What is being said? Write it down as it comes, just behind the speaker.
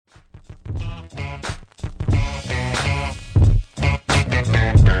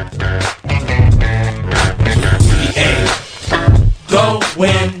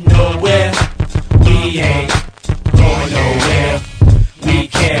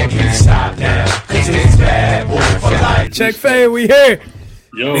Check fade, we here.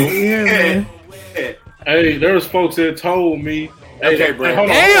 Yo. We here, man. Hey, there was folks that told me. Okay, bro. Hold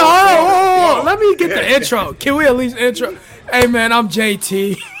on. Hey, hold on. Let me get the intro. Can we at least intro? Hey, man, I'm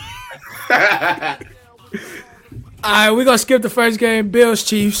JT. All right, we're going to skip the first game. Bills,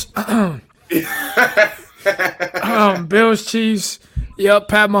 Chiefs. Bills, Chiefs. Yep,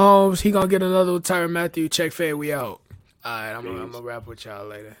 Pat Mahomes. He going to get another with Tyrann Mathieu. Check fade, we out. All right, I'm going to rap with y'all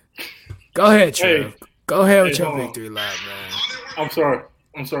later. Go ahead, Trev. Go ahead with your victory lap, man. I'm sorry.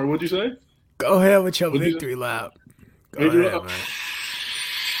 What'd you say? Go ahead with your victory lap. Go ahead, man.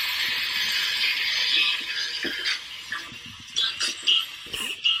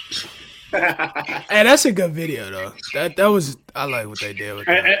 Hey, that's a good video though. That was I like what they did with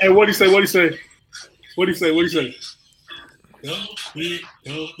that. And what'd he say? No, we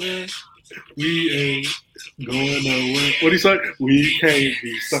ain't going nowhere. What'd he say? We can't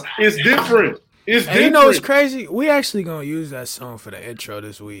be stopped. It's different. It's different. You know what's crazy? We actually gonna use that song for the intro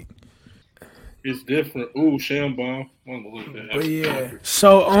this week. It's different. Ooh, Sham Bomb. But yeah.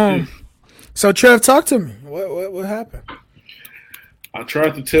 So Trev, talk to me. What happened? I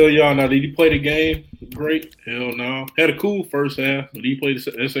tried to tell y'all. Now, did he play the game great? Hell no. Had a cool first half, but he played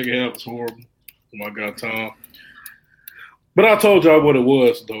the second half was horrible. Oh my God, Tom. But I told y'all what it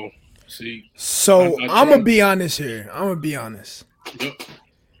was, though. See. So I'm gonna be honest here. Yep.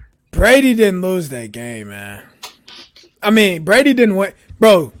 Brady didn't lose that game, man. I mean, Brady didn't win,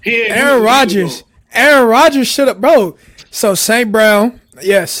 bro. Aaron Rodgers should have, bro. So St. Brown.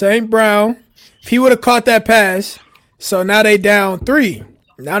 If he would have caught that pass. So now they down 3.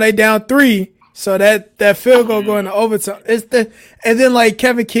 So that field goal going to overtime. And then like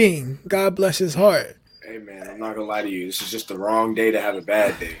Kevin King, God bless his heart. Hey man, I'm not gonna lie to you. This is just the wrong day to have a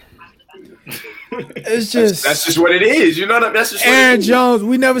bad day. It's just that's just what it is. You know that that's just Aaron Jones.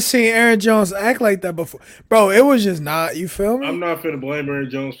 We never seen Aaron Jones act like that before, bro. It was just not. You feel me? I'm not finna blame Aaron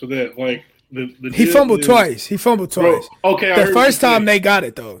Jones for that. Like he fumbled twice. Bro, okay, the first time they got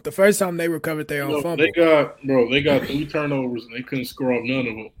it though. The first time they recovered their own fumble. They got 3 turnovers and they couldn't score off none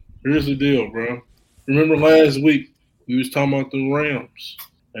of them. Here's the deal, bro. Remember last week we was talking about the Rams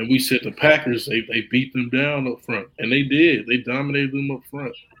and we said the Packers they beat them down up front, and they did. They dominated them up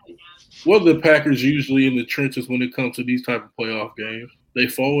front. What are the Packers usually in the trenches when it comes to these type of playoff games? They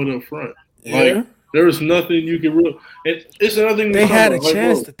forward up front. Yeah. Like there was nothing you could really. It's another thing. They had a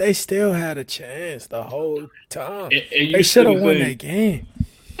chance. That they still had a chance the whole time. And they should have won that game.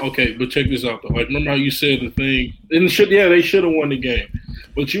 Okay, but check this out though. Like remember how you said the thing? And they should have won the game.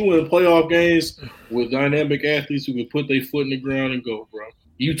 But you win playoff games with dynamic athletes who can put their foot in the ground and go, bro.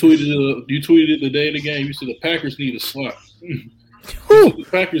 You tweeted the day of the game. You said the Packers need a slot. The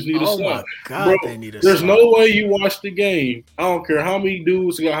Packers need a slot. Oh my God, bro, they need a there's slot. no way you watch the game. I don't care how many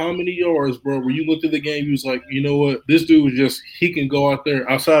dudes got how many yards, bro. Where you looked at the game, you was like, you know what? This dude he can go out there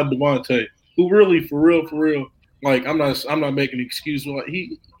outside Devontae, who really for real. Like I'm not making an excuse. Like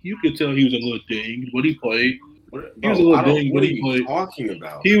you could tell he was a little dinged, but he played. He was a little dinged, but he played. Talking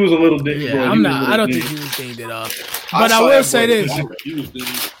about? He was a little dinged. Yeah, bro. I'm not. I don't think he was dinged at all. But I will say this: He was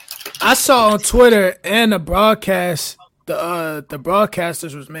dinged. I saw on Twitter and the broadcast. The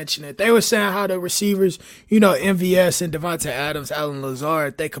broadcasters was mentioning it. They were saying how the receivers, MVS and Devontae Adams, Allen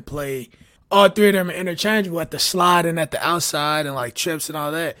Lazard, they could play. All 3 of them are interchangeable at the slide and at the outside and like trips and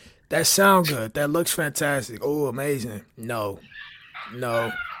all that. That sound good. That looks fantastic. Oh, amazing. No.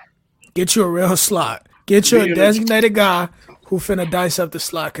 Get you a real slot. Get you a designated guy who finna dice up the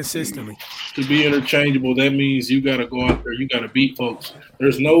slot consistently. To be interchangeable, that means you got to go out there. You got to beat folks.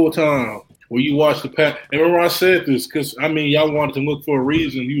 There's no time where you watch the Pack. And remember I said this because, y'all wanted to look for a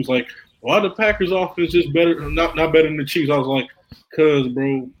reason. He was like, why the Packers offense is better, not better than the Chiefs? I was like, because,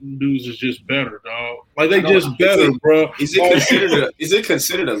 bro, dudes is just better, dog. Like, they just better, bro. Is it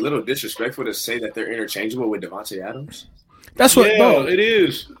considered a little disrespectful to say that they're interchangeable with Devontae Adams? That's what, bro. It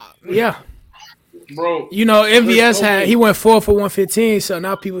is. Yeah. Bro. MVS he went 4 for 115, so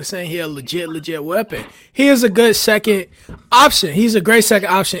now people are saying he a legit weapon. He is a good second option. He's a great second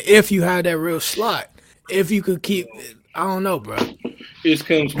option if you have that real slot. If you could keep, I don't know, bro. It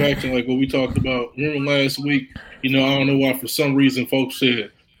comes back to like what we talked about. Remember last week, I don't know why for some reason folks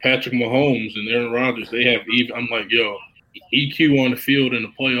said Patrick Mahomes and Aaron Rodgers, they have even. I'm like, yo, EQ on the field in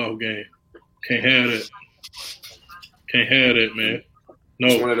the playoff game. Can't have that, man. No.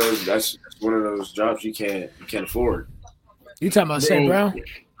 It's one of those. That's one of those jobs you can't afford. You talking about St. Brown?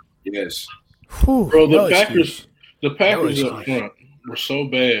 Yes. Whew, bro, the Packers up front were so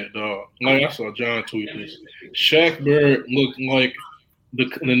bad, dog. Like I saw John tweet this. Shaq Barrett looked like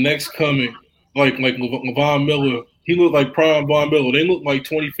the next coming, like Von Miller. He looked like prime Von Miller. They looked like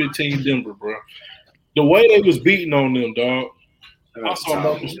 2015 Denver, bro. The way they was beating on them, dog. I saw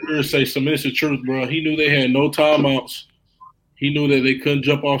Marcus Spears say some innocent truth, bro. He knew they had no timeouts. He knew that they couldn't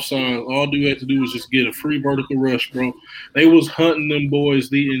jump off signs. All they had to do was just get a free vertical rush, bro. They was hunting them boys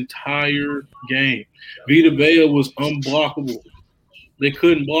the entire game. Vita Vea was unblockable. They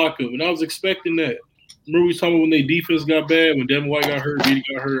couldn't block him, and I was expecting that. Remember we talking about when their defense got bad, when Devin White got hurt, Vita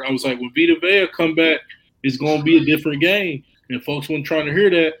got hurt. I was like, when Vita Vea come back, it's going to be a different game. And folks weren't trying to hear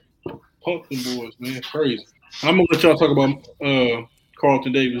that. Punk them boys, man. Crazy. I'm going to let y'all talk about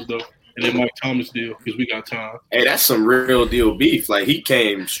Carlton Davis, though, and then Mike Thomas deal, because we got time. Hey, that's some real deal beef. Like, he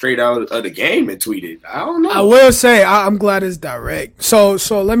came straight out of the game and tweeted. I don't know. I will say, I'm glad it's direct. So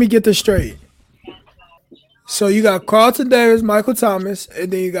let me get this straight. So you got Carlton Davis, Michael Thomas,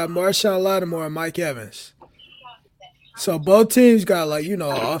 and then you got Marshawn Lattimore and Mike Evans. So both teams got, like, you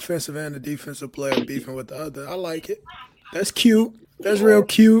know, an offensive and a defensive player beefing with the other. I like it. That's cute. That's real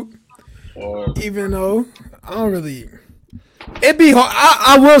cute. Even though I don't really – it'd be hard.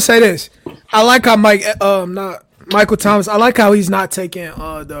 I will say this. I like how Michael Thomas, I like how he's not taking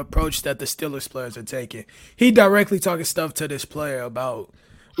the approach that the Steelers players are taking. He directly talking stuff to this player about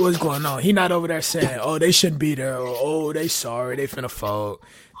what's going on. He not over there saying, oh, they shouldn't be there, or oh, they sorry, they finna fold.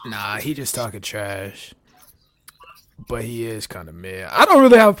 Nah, he just talking trash. But he is kind of mid. I don't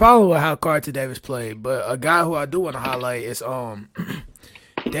really have a problem with how Carlton Davis played, but a guy who I do want to highlight is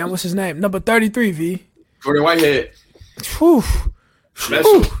damn, what's his name? Number 33, V. Jordan Whitehead. Whew.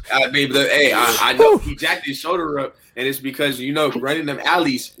 I mean, I know he jacked his shoulder up, and it's because, you know, running them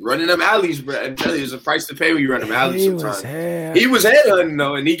alleys, bro. I'm telling you, there's a price to pay when you run them alleys sometimes. He was headhunting,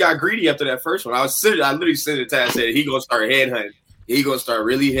 though, and he got greedy after that first one. I literally sent it to him and said he going to start headhunting. He going to start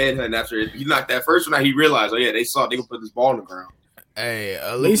really headhunting after he knocked that first one out. He realized, oh, yeah, they going to put this ball on the ground. Hey,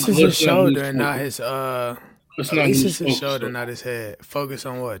 at least it's his shoulder and not his at least it's his shoulder, not his head. Focus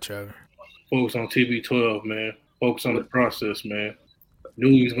on what, Trevor? Focus on TB12, man. Focus on the process, man. Knew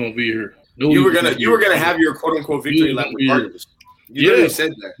he was gonna be here. You were gonna have your quote unquote victory lap with Cardinals. You really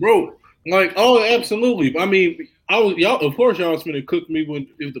said that, bro. Like, oh, absolutely. I mean, y'all. Of course, y'all was gonna cook me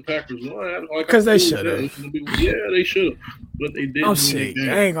if the Packers won. Because they should have. Yeah, they should have, but they didn't. I'm sick.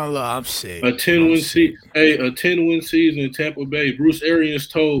 I ain't gonna lie. I'm sick. A 10-win season. Hey, a 10-win season in Tampa Bay. Bruce Arians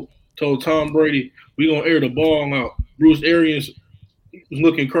told Tom Brady, "We gonna air the ball out." Bruce Arians was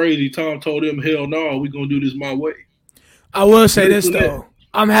looking crazy. Tom told him, "Hell no, we gonna do this my way." I will say this though.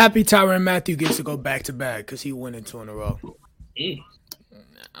 I'm happy Tyrann Mathieu gets to go back to back because he won in 2 in a row.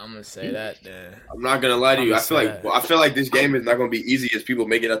 I'm gonna say that. Then I'm not gonna lie to you. I feel like this game is not gonna be easy as people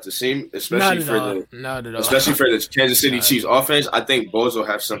make it up to seem, especially for the Kansas City Chiefs offense. I think Bozo will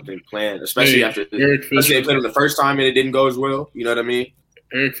have something planned, especially after they played him the first time and it didn't go as well. You know what I mean?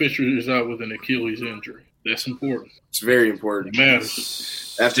 Eric Fisher is out with an Achilles injury. That's important. It's very important. It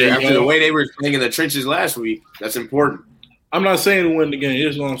matters. After the way they were playing in the trenches last week, that's important. I'm not saying to win the game.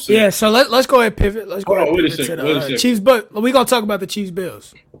 Here's what I'm saying. Yeah, so let's go ahead and pivot. Let's go ahead and pivot to the Chiefs. But we're going to talk about the Chiefs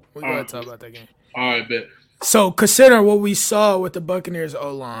Bills. We're going to talk about that game. All right, bet. So consider what we saw with the Buccaneers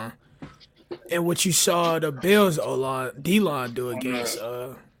O-line and what you saw the Bills O-line, D-line do against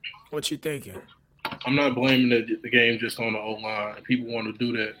what you thinking? I'm not blaming the game just on the O-line. People want to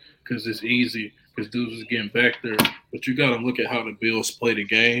do that because it's easy. Because dudes is getting back there. But you got to look at how the Bills play the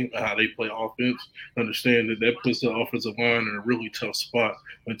game and how they play offense. Understand that puts the offensive line in a really tough spot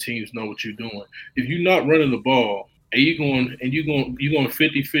when teams know what you're doing. If you're not running the ball and you're going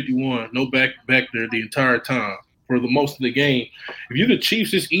 50-51, no back there the entire time for the most of the game, if you're the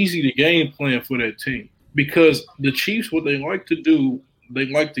Chiefs, it's easy to game plan for that team. Because the Chiefs, what they like to do, they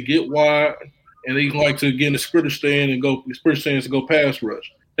like to get wide and they like to get in the scrimmage stand and go pass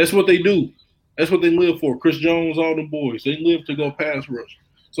rush. That's what they do. That's what they live for. Chris Jones, all them boys, they live to go pass rush.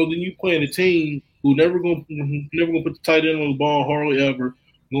 So then you playing a team who never gonna put the tight end on the ball hardly ever,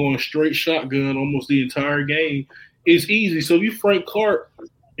 going straight shotgun almost the entire game. It's easy. So you Frank Clark,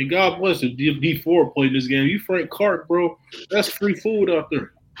 and God bless him, D4 played this game. You Frank Clark, bro, that's free food out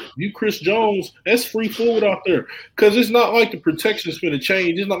there. You Chris Jones, that's free food out there. Because it's not like the protection's finna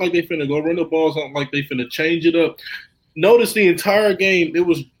change. It's not like they finna go run the ball. It's not like they finna change it up. Notice the entire game, it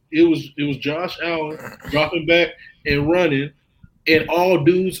was Josh Allen dropping back and running, and all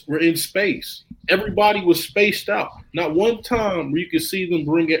dudes were in space. Everybody was spaced out. Not one time where you could see them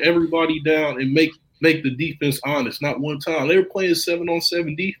bring everybody down and make the defense honest. Not one time. They were playing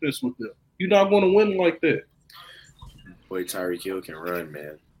 7-on-7 defense with them. You're not going to win like that. Boy, Tyreek Hill can run,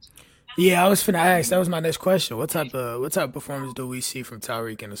 man. Yeah, I was finna ask. That was my next question. What type of performance do we see from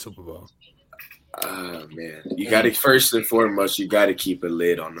Tyreek in the Super Bowl? Man, you got to first and foremost, you got to keep a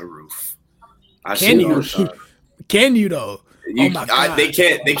lid on the roof. Can you though? They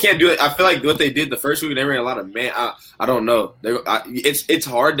can't do it. I feel like what they did the first week, they ran a lot of man. I don't know. It's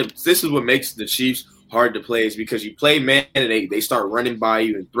hard to. This is what makes the Chiefs hard to play, is because you play man and they start running by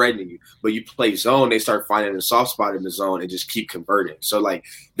you and threatening you. But you play zone, they start finding a soft spot in the zone and just keep converting. So like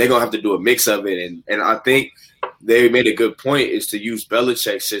they're gonna have to do a mix of it. And I think they made a good point, is to use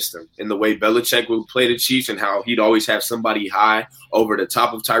Belichick's system and the way Belichick would play the Chiefs, and how he'd always have somebody high over the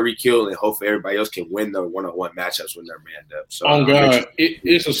top of Tyreek Hill, and hopefully everybody else can win the one-on-one matchups when they're manned up. So, God,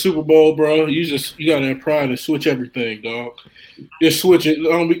 it's a Super Bowl, bro. You got to pride and switch everything, dog. Just switch it.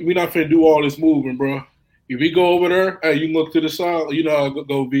 We're not finna do all this moving, bro. If we go over there, hey, you look to the side. You know how it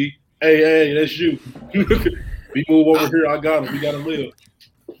go, B. Hey, that's you. We move over here. I got him. We got to live.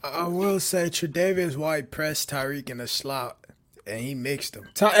 I will say Tre'Davious White pressed Tyreek in a slot, and he mixed him.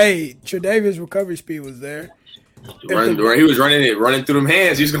 Tre'Davious' recovery speed was there. He was running through them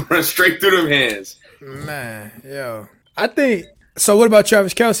hands. He's going to run straight through them hands. Man, yo. I think – so what about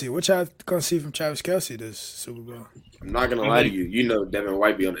Travis Kelce? What y'all going to see from Travis Kelce this Super Bowl? I'm not going to lie to you. You know Devin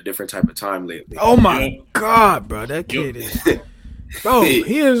White be on a different type of time lately. Oh, my God, bro. That kid is – bro,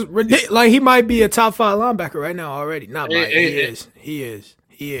 he is ridiculous. Like, he might be a top 5 linebacker right now already. Not might. He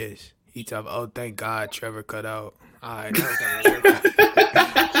is. He tough. Oh, thank God Trevor cut out. All right.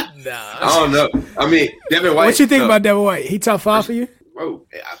 I don't know. I mean, Devin White. What you think about Devin White? He top 5 for you? Bro,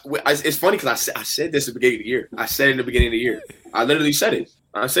 it's funny because I said this at the beginning of the year. I said it in the beginning of the year. I literally said it.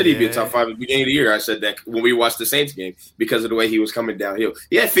 I said he'd be a top 5 at the beginning of the year. I said that when we watched the Saints game because of the way he was coming downhill.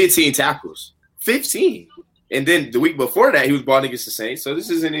 He had 15 tackles. 15. And then the week before that, he was balled against the Saints. So this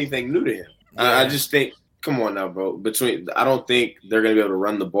isn't anything new to him. Yeah. I just think, come on now, bro. I don't think they're going to be able to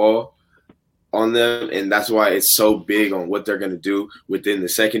run the ball on them, and that's why it's so big on what they're going to do within the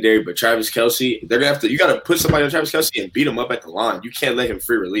secondary. But Travis Kelce, they're going to have to – you got to put somebody on Travis Kelce and beat him up at the line. You can't let him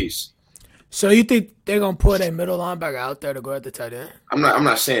free release. So you think they're going to put a middle linebacker out there to go at the tight end? I'm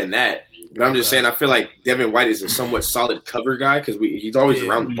not saying that. But I'm just saying I feel like Devin White is a somewhat solid cover guy because he's always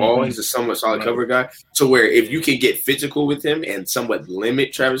around the ball. He's a somewhat solid cover guy. So where if you can get physical with him and somewhat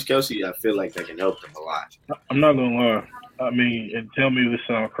limit Travis Kelce, I feel like that can help them a lot. I'm not going to lie. I mean, and tell me this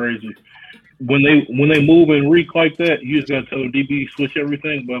sounds crazy. When they move and reek like that, you just got to tell the DB switch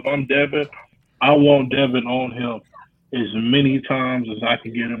everything. But if I'm Devin, I want Devin on him as many times as I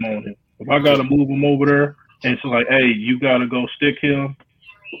can get him on him. If I got to move him over there and it's like, hey, you got to go stick him.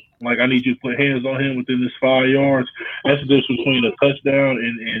 Like, I need you to put hands on him within this 5 yards. That's the difference between a touchdown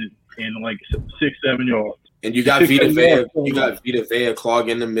and like 6-7 yards. And you got Vita Vea clog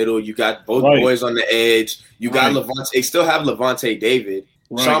in the middle. You got both boys on the edge. You got Levante. They still have Levante David.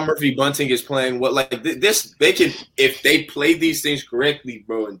 Right. Sean Murphy Bunting is playing this. They can, if they play these things correctly,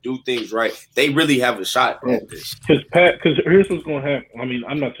 bro, and do things right, they really have a shot at this. Because here's what's going to happen. I mean,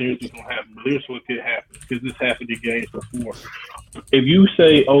 I'm not saying here's what's going to happen, but here's what could happen. Because this happened in games before. If you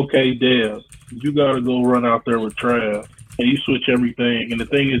say, okay, Dev, you got to go run out there with Trav, and you switch everything, and the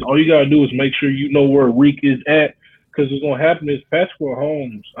thing is, all you got to do is make sure you know where Reek is at, because what's going to happen is Patrick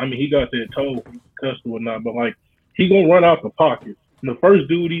Mahomes, I mean, he got that toe, cussed or whatnot, but, like, he going to run out the pocket. And the first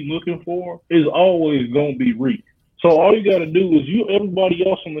dude he's looking for is always going to be Reek. So all you got to do is everybody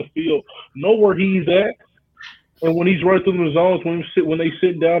else on the field know where he's at, and when he's running through the zones, when they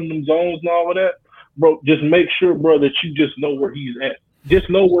sit down in them zones and all of that, bro, just make sure, bro, that you just know where he's at.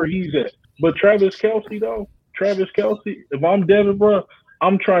 Just know where he's at. But Travis Kelce, if I'm Devin, bro,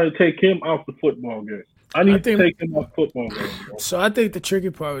 I'm trying to take him off the football game. I need to take him off the football game, bro. So I think the tricky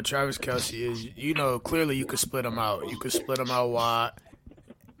part with Travis Kelce is, clearly you could split him out. You could split him out wide.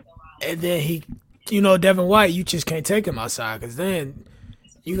 And then Devin White, you just can't take him outside because then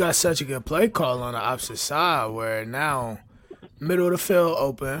you got such a good play call on the opposite side where now middle of the field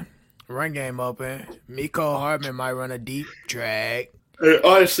open, run game open. Mecole Hardman might run a deep drag.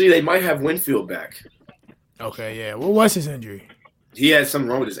 Honestly, they might have Winfield back. Okay, yeah. What was his injury? He had something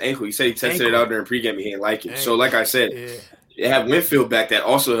wrong with his ankle. He said he tested it out during pregame and he didn't like it. So, like I said, they have Winfield back. That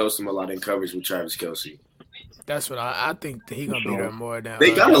also helps him a lot in coverage with Travis Kelce. That's what I think that he's going to be there more than.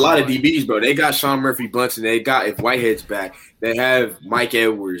 They got a lot of DBs, bro. They got Sean Murphy Bunting. They got, if Whitehead's back, they have Mike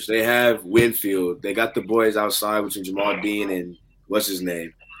Edwards. They have Winfield. They got the boys outside between Jamal Dean and what's his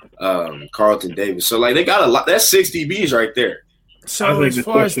name? Carlton Davis. So, like, they got a lot. That's 6 DBs right there. So, as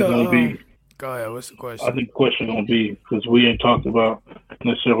far as the go ahead. What's the question? I think the question gonna be because we ain't talked about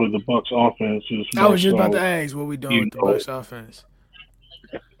necessarily the Bucs offense. I was just about to ask what we doing with the Bucs offense.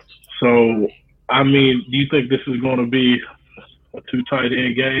 So, I mean, do you think this is going to be a 2 tight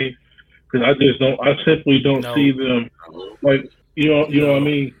end game? Because I simply don't see them like you know what I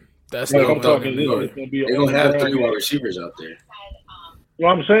mean. That's like I'm talking. They're gonna have 3 wide receivers out there.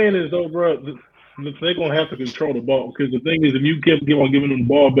 What I'm saying is though, bro. they're gonna have to control the ball because the thing is, if you keep on giving them the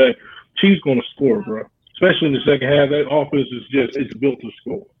ball back, Chiefs gonna score, bro. Especially in the second half, that offense it's built to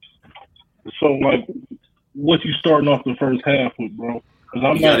score. So like, what you starting off the first half with, bro? Because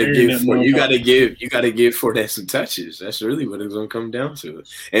I'm not hearing that. You gotta give Fournette some touches. That's really what it's gonna come down to.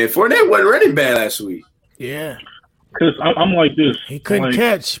 And Fournette wasn't running bad last week. Yeah. Because I'm like this. He couldn't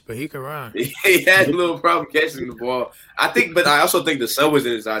catch, but he could run. He had a little problem catching the ball. But I also think the sun was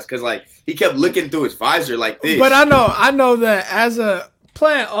in his eyes because like he kept looking through his visor like this. But I know that as a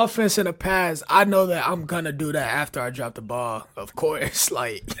playing offense in the past, I know that I'm gonna do that after I drop the ball. Of course,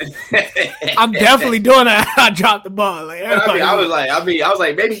 like I'm definitely doing that after I drop the ball. Like I was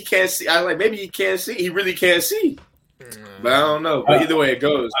like, maybe he can't see. I was like, maybe he can't see. He really can't see. But I don't know. But either way it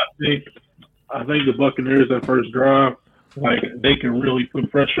goes, I think the Buccaneers that first drive, like they can really put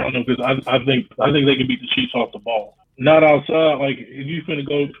pressure on them because I think they can beat the Chiefs off the ball. Not outside. Like if you finna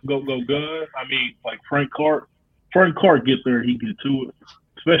go gun, I mean like Frank Clark get there, he get to it.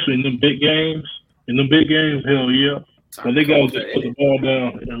 Especially in them big games. Hell yeah. But they gotta just put the ball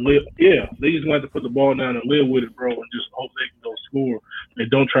down and live. Yeah, they just have to put the ball down and live with it, bro, and just hope they can go score.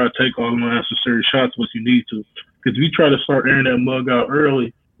 And don't try to take all the unnecessary shots what you need to. Because if you try to start airing that mug out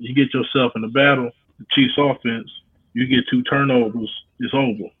early, you get yourself in the battle, the Chiefs offense, you get 2 turnovers, it's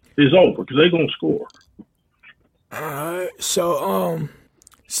over. It's over because they're gonna score. All right. So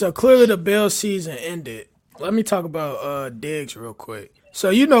clearly the Bills season ended. Let me talk about Diggs real quick. So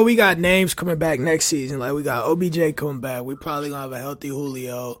we got names coming back next season. Like we got OBJ coming back. We probably gonna have a healthy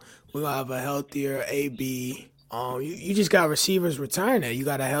Julio. We're gonna have a healthier AB. You just got receivers returning. You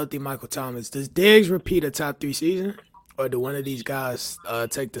got a healthy Michael Thomas. Does Diggs repeat a top 3 season, or do one of these guys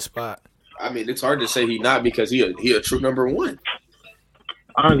take the spot? I mean, it's hard to say he not because he a true number 1.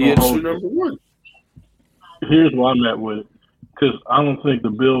 He a true number 1. Here's why I'm at with it. Because I don't think the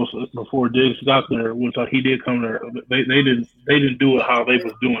Bills before Diggs got there, which like he did come there, they didn't do it how they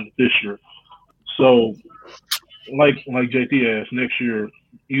was doing it this year. So, like JT asked, next year,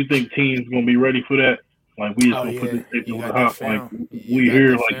 you think teams gonna be ready for that? Like we just gonna put this thing on the hop. Like we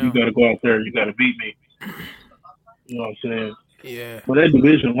hear, like you gotta go out there, you gotta beat me. You know what I'm saying? Yeah. But that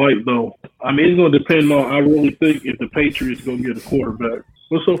division light though, I mean, it's gonna depend on. I really think if the Patriots gonna get a quarterback.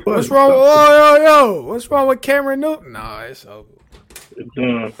 What's so funny? What's wrong with yo? What's wrong with Cameron Newton? No, it's over. It's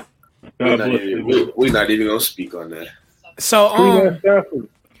done. We're not even gonna speak on that. So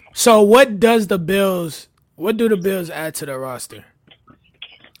what do the Bills add to their roster?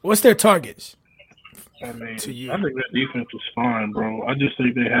 What's their targets? I mean, I think that defense is fine, bro. I just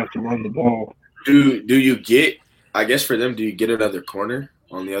think they have to run the ball. Do you get? I guess for them, do you get another corner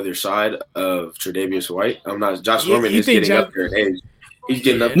on the other side of Tre'Davious White? I'm not. Josh Norman is getting up there in age. He's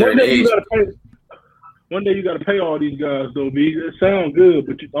getting up there in age. One day you got to pay all these guys, though, B. It sounds good,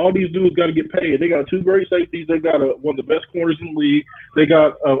 but all these dudes got to get paid. They got 2 great safeties. They got one of the best corners in the league. They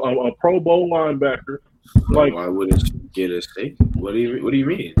got a Pro Bowl linebacker. Like, why wouldn't you get a safety? What do you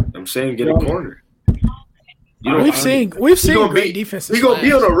mean? I'm saying get a corner. We've seen great defenses. He's gonna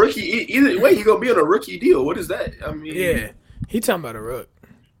be on a rookie. Either way, he's gonna be on a rookie deal. What is that? I mean, yeah, he talking about a rook.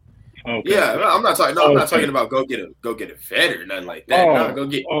 Okay. Yeah, I'm not talking. No, I'm not talking about go get a vet or nothing like that. Go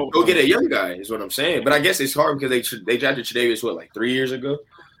get a young guy is what I'm saying. But I guess it's hard because they drafted Tre'Davious like 3 years ago.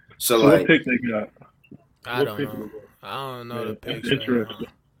 So like, what pick they got? I don't know the picks. Interesting.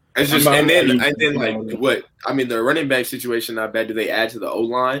 It's just and then like what? I mean, the running back situation not bad. Do they add to the O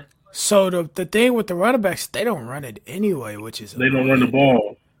line? So the thing with the running backs, they don't run it anyway, which is they don't run the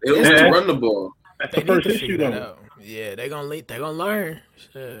ball. They don't have to run the ball. That's the first issue, though. Yeah, they gonna learn.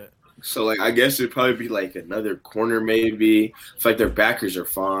 Shit. So like, I guess it'd probably be like another corner, maybe. It's like their backers are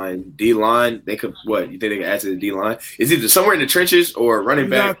fine. D line, they could what? You think they could add to the D line? Is either somewhere in the trenches or running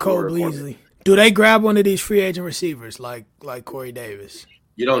back? Cole Beasley. Do they grab one of these free agent receivers like Corey Davis?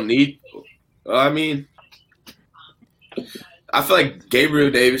 You don't need. I mean. I feel like Gabriel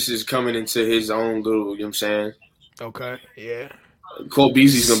Davis is coming into his own little, you know what I'm saying? Okay, yeah. Cole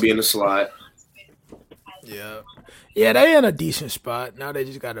Beasley's going to be in the slot. Yeah. Yeah, they in a decent spot. Now they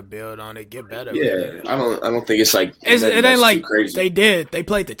just got to build on it, get better. Yeah, I don't think it's like it ain't like crazy. They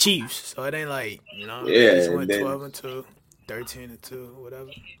played the Chiefs, so it ain't like, yeah, they just went 12-2, 13-2, whatever.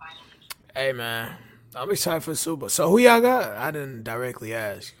 Hey man, I'm excited for the Super Bowl. So who y'all got? I didn't directly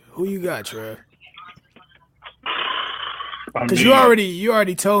ask. Who you got, Trev? Because you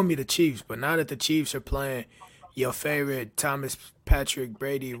already told me the Chiefs, but now that the Chiefs are playing your favorite Thomas, Patrick,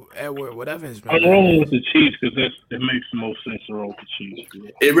 Brady, Edward, whatever his name. I'm rolling with the Chiefs because it makes the most sense to roll with the Chiefs.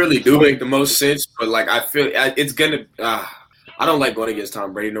 It really do make the most sense, but like I feel it's gonna. I don't like going against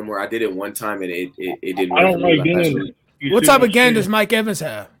Tom Brady no more. I did it one time and it didn't. I don't like doing it. What type of game does Mike Evans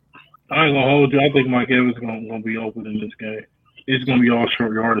have? I ain't gonna hold you. I think Mike Evans gonna be open in this game. It's gonna be all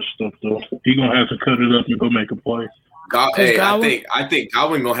short yardage stuff though. He gonna have to cut it up and go make a play. I think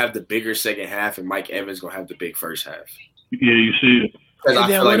Godwin gonna have the bigger second half, and Mike Evans gonna have the big first half. Yeah, you see it. Because I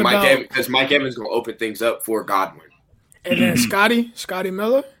feel like Mike Evans gonna open things up for Godwin. And then Scotty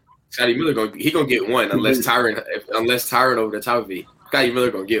Miller. Scotty Miller gonna get one unless Tyron over the top of it. Scotty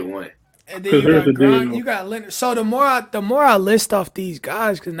Miller gonna get one. And then you got Gronk, you got Leonard. So the more I list off these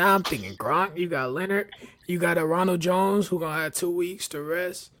guys, because now I'm thinking Gronk, you got Leonard, you got a Ronald Jones who gonna have 2 weeks to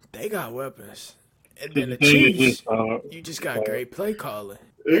rest. They got weapons. And then the Chiefs, you just got great play calling.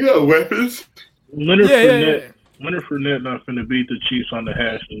 They got weapons. Leonard Fournette not finna beat the Chiefs on the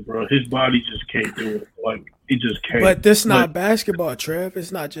hashes, bro. His body just can't do it. Like, he just can't. But this not basketball, Trev.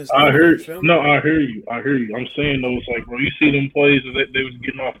 It's not just. I hear you. I'm saying though, it's like, bro, you see them plays that they was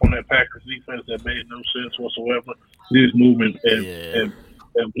getting off on that Packers defense that made no sense whatsoever. They was moving at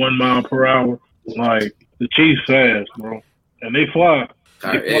 1 mile per hour. Like, the Chiefs fast, bro, and they fly.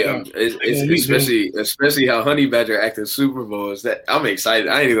 Especially how Honey Badger acted Super Bowl is that I'm excited.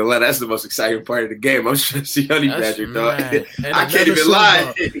 I ain't even lie. That's the most exciting part of the game. I'm trying to see Honey Badger, dog. I can't even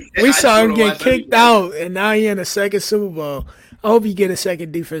lie. We saw him get kicked out, and now he in a second Super Bowl. I hope you get a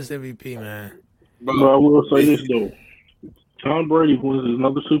second defense MVP, man. But I will say this though: Tom Brady wins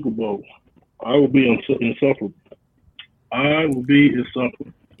another Super Bowl. I will be insufferable.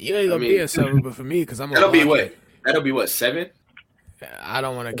 You ain't gonna be insufferable for me because I'm. That'll be what 7. I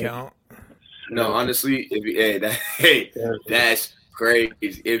don't want to count. No, honestly, that's crazy.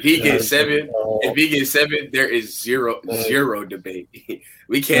 If he gets 7, there is zero debate.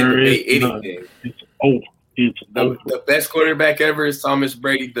 We can't debate anything. The best quarterback ever is Thomas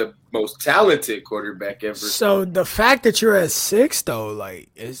Brady, the most talented quarterback ever. So the fact that you're at 6, though, like,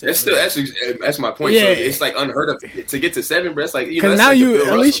 that's my point. Yeah. So it's like unheard of to get to 7, but it's like because now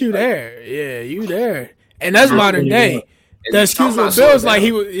at least you there. Yeah, you there, and that's modern day. The excuse with Bill is like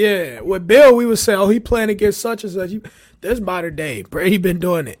he was, with Bill, we would say, he playing against such and such. That's modern day. Brady been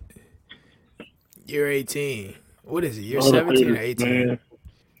doing it. Year 18. What is it? Year 17 or 18?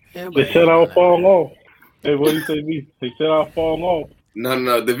 Yeah, they said I'll fall off. Hey, what do you say, me? They said I'll fall off.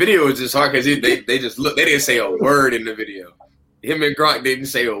 No. The video was just hard because they just looked. They didn't say a word in the video. Him and Gronk didn't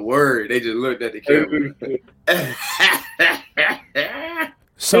say a word. They just looked at the camera.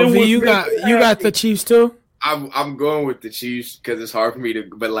 So, V, you got the Chiefs too? I'm going with the Chiefs because it's hard for me to,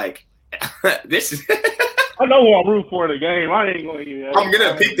 but like this is. I know who I'm rooting for in the game. I ain't going to. I'm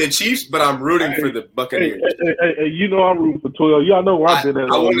gonna pick the Chiefs, but I'm rooting for the Buccaneers. Hey, you know I'm rooting for 12. Y'all know where I've been at.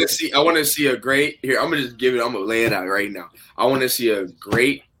 I want to see a great. Here, I'm gonna just give it. I'm gonna lay it out right now. I want to see a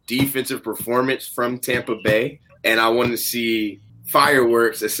great defensive performance from Tampa Bay, and I want to see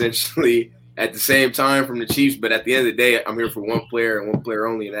fireworks essentially at the same time from the Chiefs, but at the end of the day, I'm here for one player and one player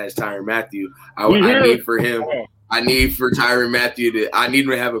only, and that's Tyrann Mathieu. I need for Tyrann Mathieu I need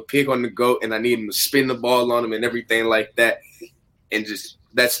him to have a pick on the goat, and I need him to spin the ball on him and everything like that. And just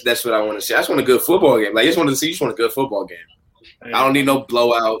that's what I want to see. I just want a good football game. Like, I just want a good football game. I don't need no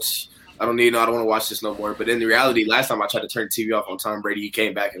blowouts. I don't want to watch this no more. But in the reality, last time I tried to turn the TV off on Tom Brady, he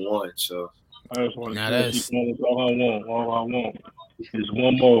came back and won. So I just want to see all I want is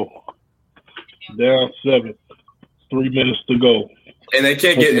one more. Down 7, 3 minutes to go. And they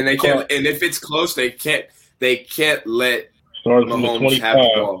can't and if it's close, they can't let Mahomes have the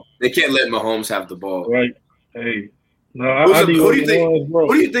ball. They can't let Mahomes have the ball. Right. Hey. No, who do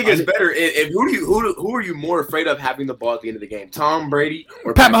you think is better? Who are you more afraid of having the ball at the end of the game? Tom Brady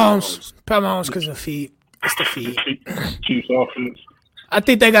or Pat Mahomes? Pat Mahomes because of feet. It's the feet. Chiefs offense. I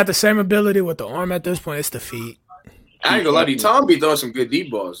think they got the same ability with the arm at this point. It's the feet. I ain't gonna lie to you. Tom be throwing some good deep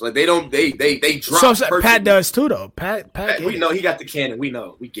balls. Like they drop. So Pat does too, though. Pat we know he got the cannon. We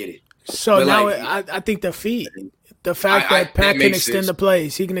know. We get it. So but now I think the feet, the fact that Pat can extend the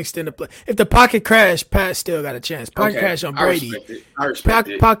plays, he can extend the play. If the pocket crash, Pat still got a chance. Pocket crash on Brady.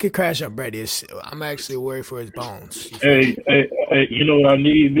 Pocket crash on Brady is. I'm actually worried for his bones. Hey, you know what I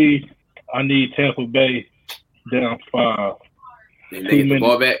need? I need Tampa Bay down 5. They get the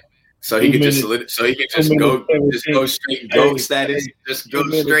ball back. So he can just go straight GOAT status. Just go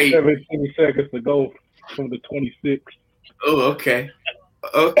straight. 20 seconds to go from the 26. Oh, okay.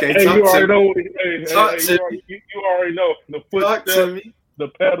 Okay, hey, you already know. You already know the footstep, the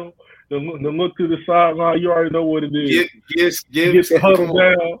pedal, the look to the sideline. You already know what it is. Get the huddle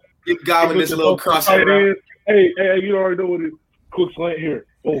down. Give Godwin this little crossover. Hey, you already know what it is. Quick slant here.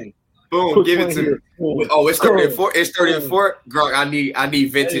 Boom. Boom, give it to me. Oh, it's 30-4. It's 30-4. Gronk, I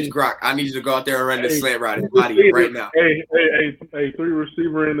need vintage Gronk. I need you to go out there and run this slant right in his body right now. Hey, 3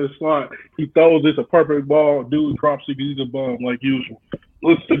 receiver in the slot. He throws this a perfect ball. Dude drops it. He's a bum like usual.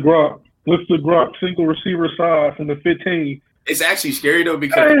 Looks the Gronk single receiver side from the 15. It's actually scary though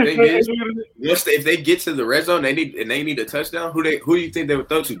because the thing is, if they get to the red zone, they need a touchdown. Who do you think they would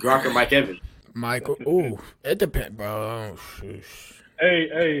throw to? Gronk or Mike Evans? Michael. Ooh, it depends, bro.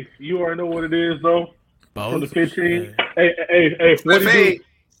 Hey, you already know what it is though. Both. From the 15. Hey. It's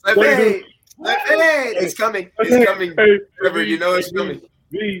coming. It's coming. Trevor, you know it's coming.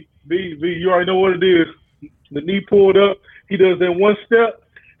 V, you already know what it is. The knee pulled up. He does that one step.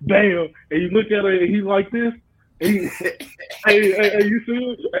 Bam. And you look at it and he's like this. Hey, you see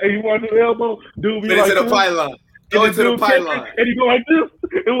it? Hey, you watch the elbow? Dude, be like into the pylon. Go into the pylon. And he go like this.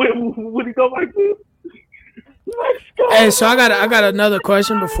 And when he go like this. Hey, so I got another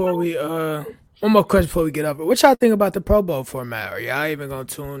question before we one more question before we get up. What y'all think about the Pro Bowl format? Are y'all even gonna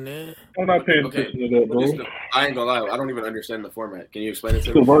tune in? I'm not paying attention to that, bro. I ain't gonna lie, I don't even understand the format. Can you explain it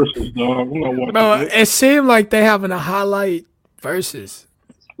to me? The verses, dog. I'm not watching bro, it seemed like they having a highlight versus.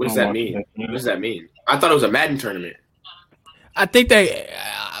 What does that mean? What does that mean? I thought it was a Madden tournament. I think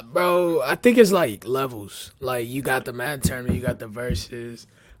I think it's like levels. Like you got the Madden tournament, you got the verses.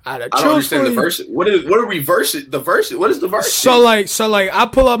 I don't understand the verses. What are we verses? The verses. What is the verses? So like I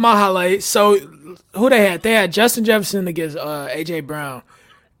pull up my highlights. So who they had? They had Justin Jefferson against AJ Brown,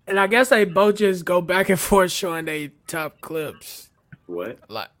 and I guess they both just go back and forth showing their top clips. What?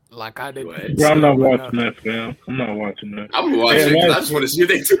 Like I did. Bro, I'm not watching that, fam. I'm not watching that. I'm watching it. I just want to see what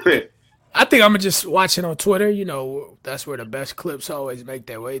they do it. I think I'm gonna just watch it on Twitter. You know, that's where the best clips always make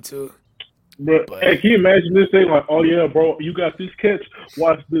their way to. But hey, can you imagine this thing? Like, oh yeah, bro, you got this catch.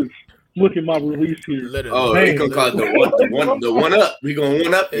 Watch this. Look at my release here. Oh, they gonna call it the one up. We gonna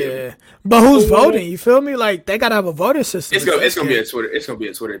one up. Yeah, but who's voting? You feel me? Like they gotta have a voting system. It's gonna be a Twitter. It's gonna be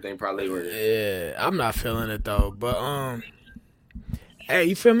a Twitter thing probably. Yeah, I'm not feeling it though. But hey,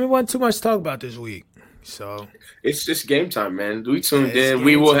 you feel me? Wasn't too much to talk about this week. So it's just game time, man. We tuned in.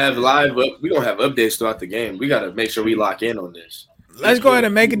 We will have we gonna have updates throughout the game. We gotta make sure we lock in on this. Let's go ahead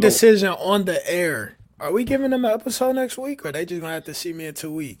and make a decision on the air. Are we giving them an episode next week, or are they just gonna have to see me in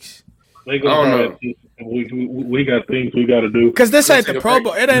 2 weeks? I don't know. We got things we got to do. Because this ain't the Pro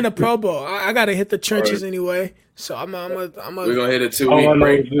Bowl. It ain't a Pro Bowl. I got to hit the trenches anyway. So I'm we're gonna hit a 2 week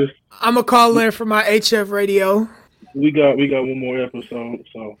break. I'm gonna call in for my HF radio. We got one more episode.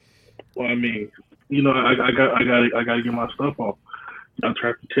 So, well, I mean, you know, I got to get my stuff off. Y'all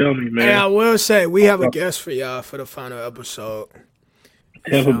trying to tell me, man. Hey, I will say we have a guest for y'all for the final episode.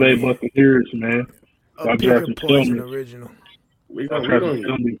 Tampa Bay Buccaneers, man. A Pick and Poison original. We're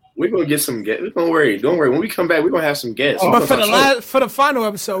gonna get some guests. Don't worry. When we come back, we're gonna have some guests. But for the final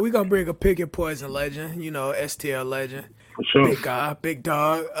episode, we're gonna bring a Pick and Poison legend. You know, STL legend. For sure. Big guy, big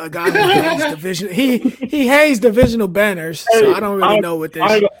dog. A guy who hates division. He hates divisional banners. So I don't really know what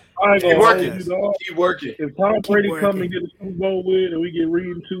this. Keep working. If Tom Brady come and get a Super Bowl win and we get Reed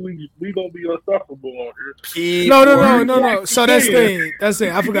in 2 weeks, we gonna be unstoppable on here. No. So that's the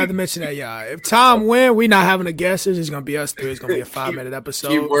thing. I forgot to mention that, y'all. If Tom win, we not having a guest. It's just gonna be us three. It's gonna be a 5-minute episode.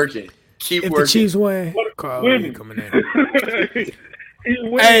 Keep working. If the Chiefs win, Carl ain't coming in.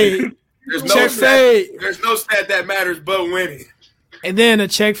 Hey, there's no stat that matters but winning. And then a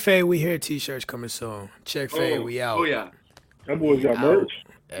Check Fade, we hear t-shirts coming soon. Check Fade, we out. Oh yeah. That boys got merch.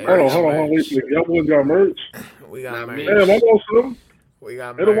 Hey, hold on. Wait. Y'all boys got merch? We got merch. Damn, I want some. We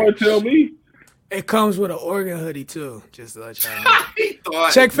got merch. They don't want to tell me. It comes with an Oregon hoodie, too. Just to let y'all know.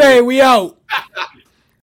 Check Fade, we out.